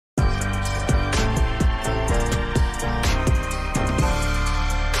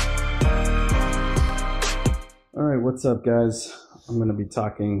right, what's up, guys? I'm going to be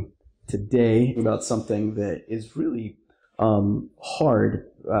talking today about something that is really hard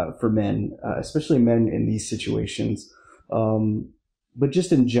for men, especially men in these situations, but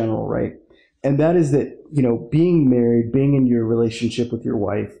just in general, right? And that is that, being married, being in your relationship with your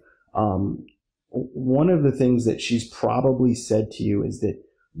wife, one of the things that she's probably said to you is that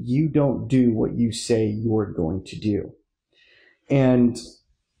you don't do what you say you're going to do. And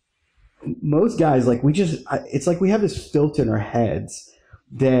most guys, it's like we have this filter in our heads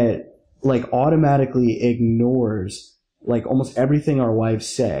that like automatically ignores like almost everything our wives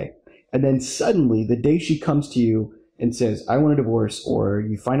say. And then suddenly the day she comes to you and says, I want a divorce, or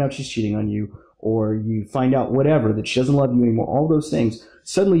you find out she's cheating on you, or you find out whatever, that she doesn't love you anymore, all those things,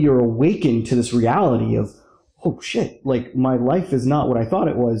 suddenly you're awakened to this reality of, oh shit, like my life is not what I thought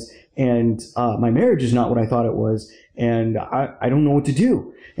it was, and my marriage is not what I thought it was, and I don't know what to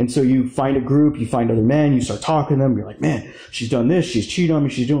do. And so you find a group, you find other men, you start talking to them, you're like, man, she's done this, she's cheated on me,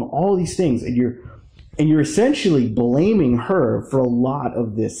 she's doing all these things, and you're essentially blaming her for a lot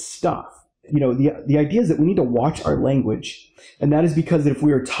of this stuff. The idea is that we need to watch our language, and that is because if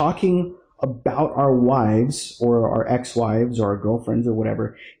we are talking about our wives or our ex-wives or our girlfriends or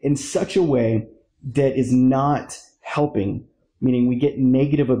whatever in such a way that is not helping, meaning we get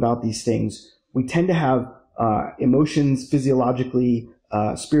negative about these things, we tend to have emotions physiologically,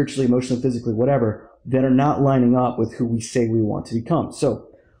 spiritually, emotionally, physically, whatever, that are not lining up with who we say we want to become. So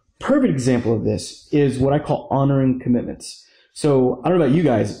perfect example of this is what I call honoring commitments. So I don't know about you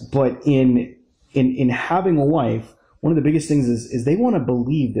guys, but in having a wife, one of the biggest things is they want to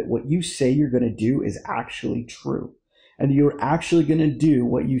believe that what you say you're going to do is actually true, and you're actually going to do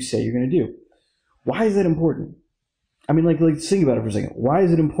what you say you're going to do. Why is that important? I mean, like think about it for a second. Why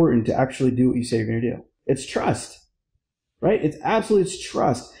is it important to actually do what you say you're going to do? It's trust, right? It's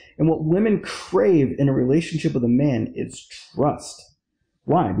trust. And what women crave in a relationship with a man is trust.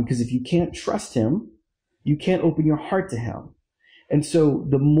 Why? Because if you can't trust him, you can't open your heart to him. And so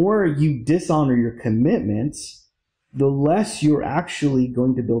the more you dishonor your commitments, the less you're actually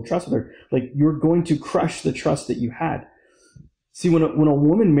going to build trust with her. Like, you're going to crush the trust that you had. See, when a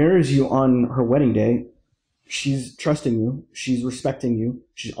woman marries you on her wedding day, she's trusting you, she's respecting you,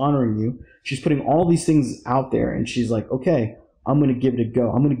 she's honoring you, she's putting all these things out there, and she's like, okay, I'm going to give it a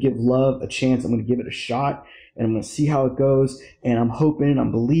go. I'm going to give love a chance. I'm going to give it a shot, and I'm going to see how it goes. And I'm hoping,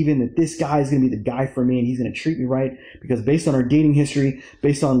 I'm believing that this guy is going to be the guy for me, and he's going to treat me right, because based on our dating history,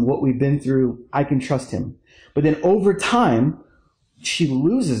 based on what we've been through, I can trust him. But then over time, she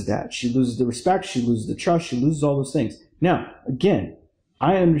loses that. She loses the respect. She loses the trust. She loses all those things. Now, again,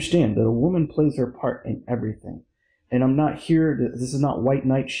 I understand that a woman plays her part in everything. And I'm not here to, this is not white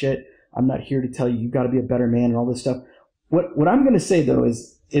knight shit. I'm not here to tell you got to be a better man and all this stuff. What I'm going to say, though,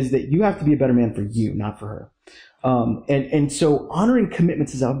 is that you have to be a better man for you, not for her. And so honoring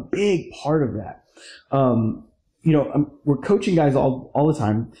commitments is a big part of that. We're coaching guys all the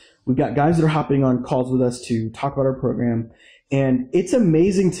time. We've got guys that are hopping on calls with us to talk about our program. And it's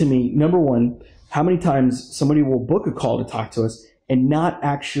amazing to me, number one, how many times somebody will book a call to talk to us and not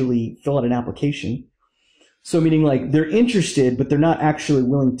actually fill out an application. So meaning like they're interested, but they're not actually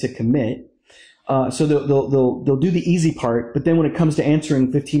willing to commit. So they'll do the easy part, but then when it comes to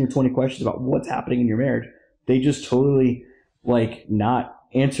answering 15 or 20 questions about what's happening in your marriage, they just totally like not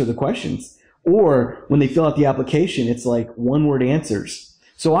answer the questions. Or when they fill out the application, it's like one-word answers.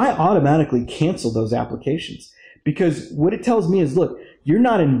 So I automatically cancel those applications, because what it tells me is, look, you're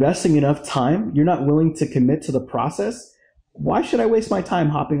not investing enough time. You're not willing to commit to the process. Why should I waste my time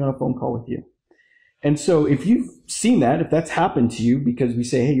hopping on a phone call with you? And so if you've seen that, if that's happened to you because we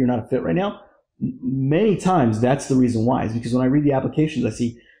say, hey, you're not a fit right now, many times that's the reason why. Is because when I read the applications, I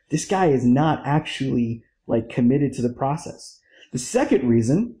see this guy is not actually like committed to the process. The second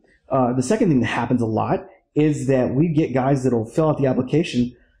reason, the second thing that happens a lot is that we get guys that'll fill out the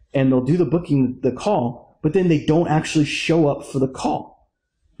application and they'll do the booking, the call, but then they don't actually show up for the call.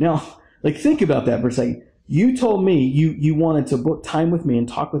 Now, like, think about that for a second. You told me you wanted to book time with me and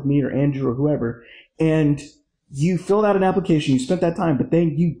talk with me or Andrew or whoever, and you filled out an application, you spent that time, but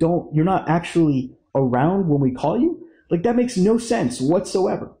then you're not actually around when we call you. Like, that makes no sense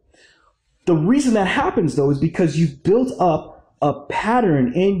whatsoever. The reason that happens, though, is because you've built up a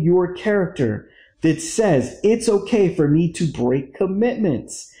pattern in your character that says it's okay for me to break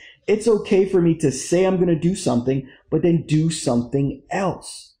commitments. It's okay for me to say I'm going to do something, but then do something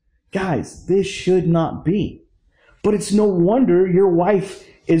else. Guys, this should not be. But it's no wonder your wife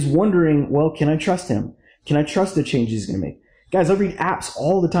is wondering, well, can I trust him? Can I trust the changes he's going to make? Guys, I read apps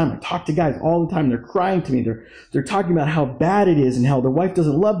all the time. I talk to guys all the time. They're crying to me. They're talking about how bad it is and how their wife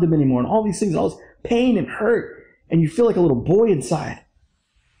doesn't love them anymore and all these things, all this pain and hurt. and you feel like a little boy inside.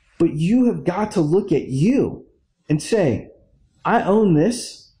 But you have got to look at you and say, I own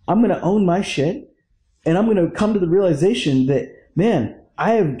this. I'm going to own my shit. And I'm going to come to the realization that, man,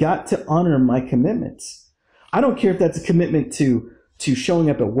 I have got to honor my commitments. I don't care if that's a commitment to showing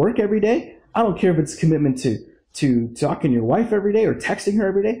up at work every day. I don't care if it's a commitment to talking to your wife every day or texting her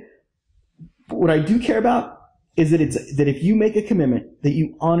every day. But what I do care about is that if you make a commitment, that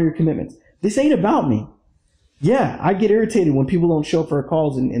you honor your commitments. This ain't about me. Yeah, I get irritated when people don't show up for our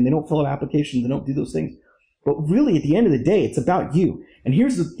calls and they don't fill out applications, they don't do those things. But really, at the end of the day, it's about you. And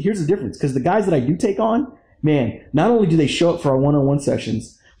here's the difference, because the guys that I do take on, man, not only do they show up for our one-on-one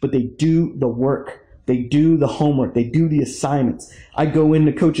sessions, but they do the work. They do the homework. They do the assignments. I go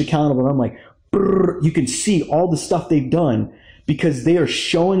into Coach Accountable and I'm like, brrr, you can see all the stuff they've done because they are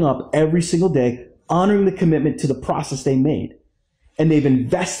showing up every single day, honoring the commitment to the process they made. And they've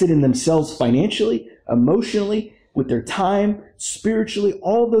invested in themselves financially, emotionally, with their time, spiritually,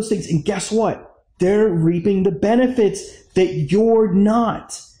 all of those things. And guess what? They're reaping the benefits that you're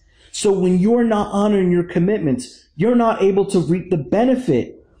not. So when you're not honoring your commitments, you're not able to reap the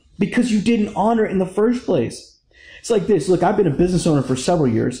benefit because you didn't honor it in the first place. It's like this. Look, I've been a business owner for several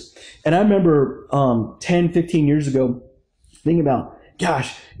years. And I remember 10, 15 years ago thinking about,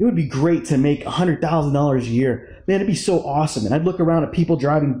 gosh, it would be great to make $100,000 a year. Man, it'd be so awesome. And I'd look around at people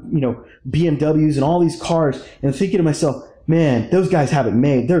driving, BMWs and all these cars and thinking to myself, man, those guys have it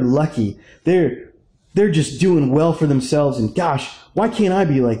made. They're lucky. They're just doing well for themselves. And gosh, why can't I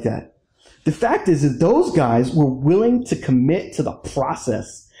be like that? The fact is that those guys were willing to commit to the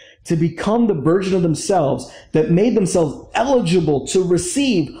process to become the version of themselves that made themselves eligible to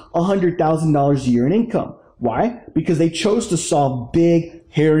receive $100,000 a year in income. Why? Because they chose to solve big,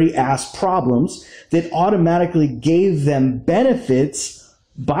 hairy ass problems that automatically gave them benefits,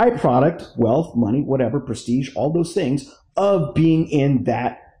 byproduct, wealth, money, whatever, prestige, all those things of being in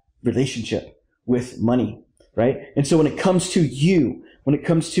that relationship with money, right? And so when it comes to you, when it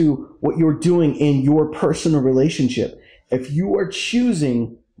comes to what you're doing in your personal relationship, if you are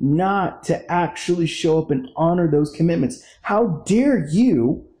choosing not to actually show up and honor those commitments, how dare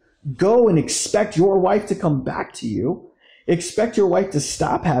you go and expect your wife to come back to you, expect your wife to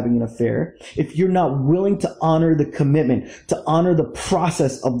stop having an affair if you're not willing to honor the commitment, to honor the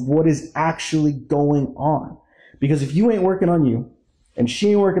process of what is actually going on. Because if you ain't working on you and she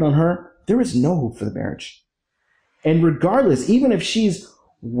ain't working on her, there is no hope for the marriage. And regardless, even if she's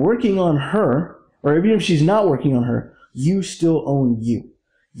working on her, or even if she's not working on her, you still own you.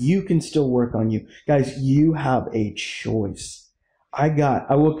 You can still work on you. Guys, you have a choice. I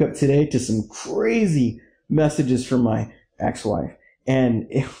woke up today to some crazy messages from my ex-wife, and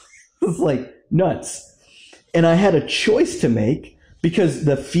it was like nuts. And I had a choice to make because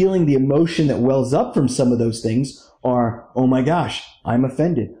the feeling, the emotion that wells up from some of those things are, oh my gosh, I'm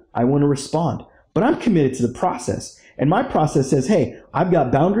offended. I want to respond, but I'm committed to the process. And my process says, hey, I've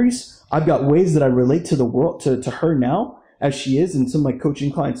got boundaries. I've got ways that I relate to the world, to her now as she is. And some of my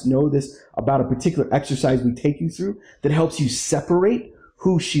coaching clients know this about a particular exercise we take you through that helps you separate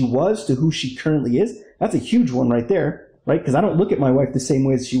who she was to who she currently is. That's a huge one right there, right? Because I don't look at my wife the same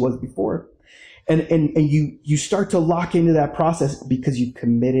way as she was before. And you start to lock into that process because you've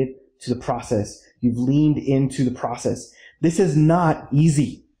committed to the process. You've leaned into the process. This is not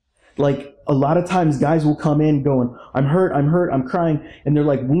easy. Like a lot of times guys will come in going, I'm hurt, I'm crying. And they're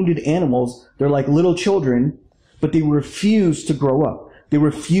like wounded animals. They're like little children, but they refuse to grow up. They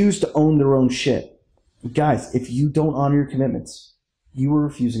refuse to own their own shit. Guys, if you don't honor your commitments, you are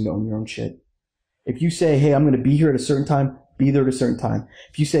refusing to own your own shit. If you say, hey, I'm going to be here at a certain time, be there at a certain time.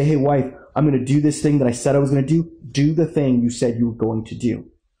 If you say, hey, wife, I'm going to do this thing that I said I was going to do the thing you said you were going to do.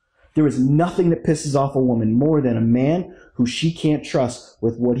 There is nothing that pisses off a woman more than a man who she can't trust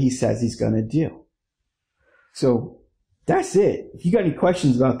with what he says he's going to do. So that's it. If you got any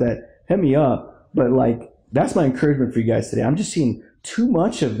questions about that, hit me up. But that's my encouragement for you guys today. I'm just seeing too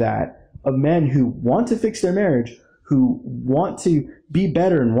much of that, of men who want to fix their marriage, who want to be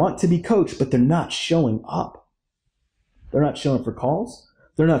better and want to be coached, but they're not showing up. They're not showing up for calls.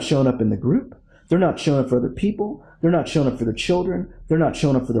 They're not showing up in the group. They're not showing up for other people. They're not showing up for their children. They're not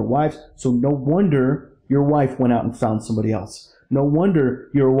showing up for their wives. So no wonder your wife went out and found somebody else. No wonder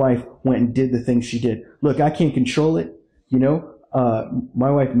your wife went and did the things she did. Look, I can't control it.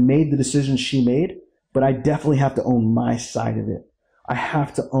 My wife made the decisions she made, but I definitely have to own my side of it. I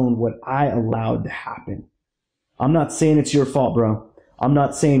have to own what I allowed to happen. I'm not saying it's your fault, bro. I'm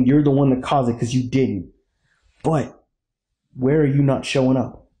not saying you're the one that caused it because you didn't. But where are you not showing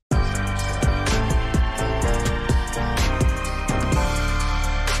up?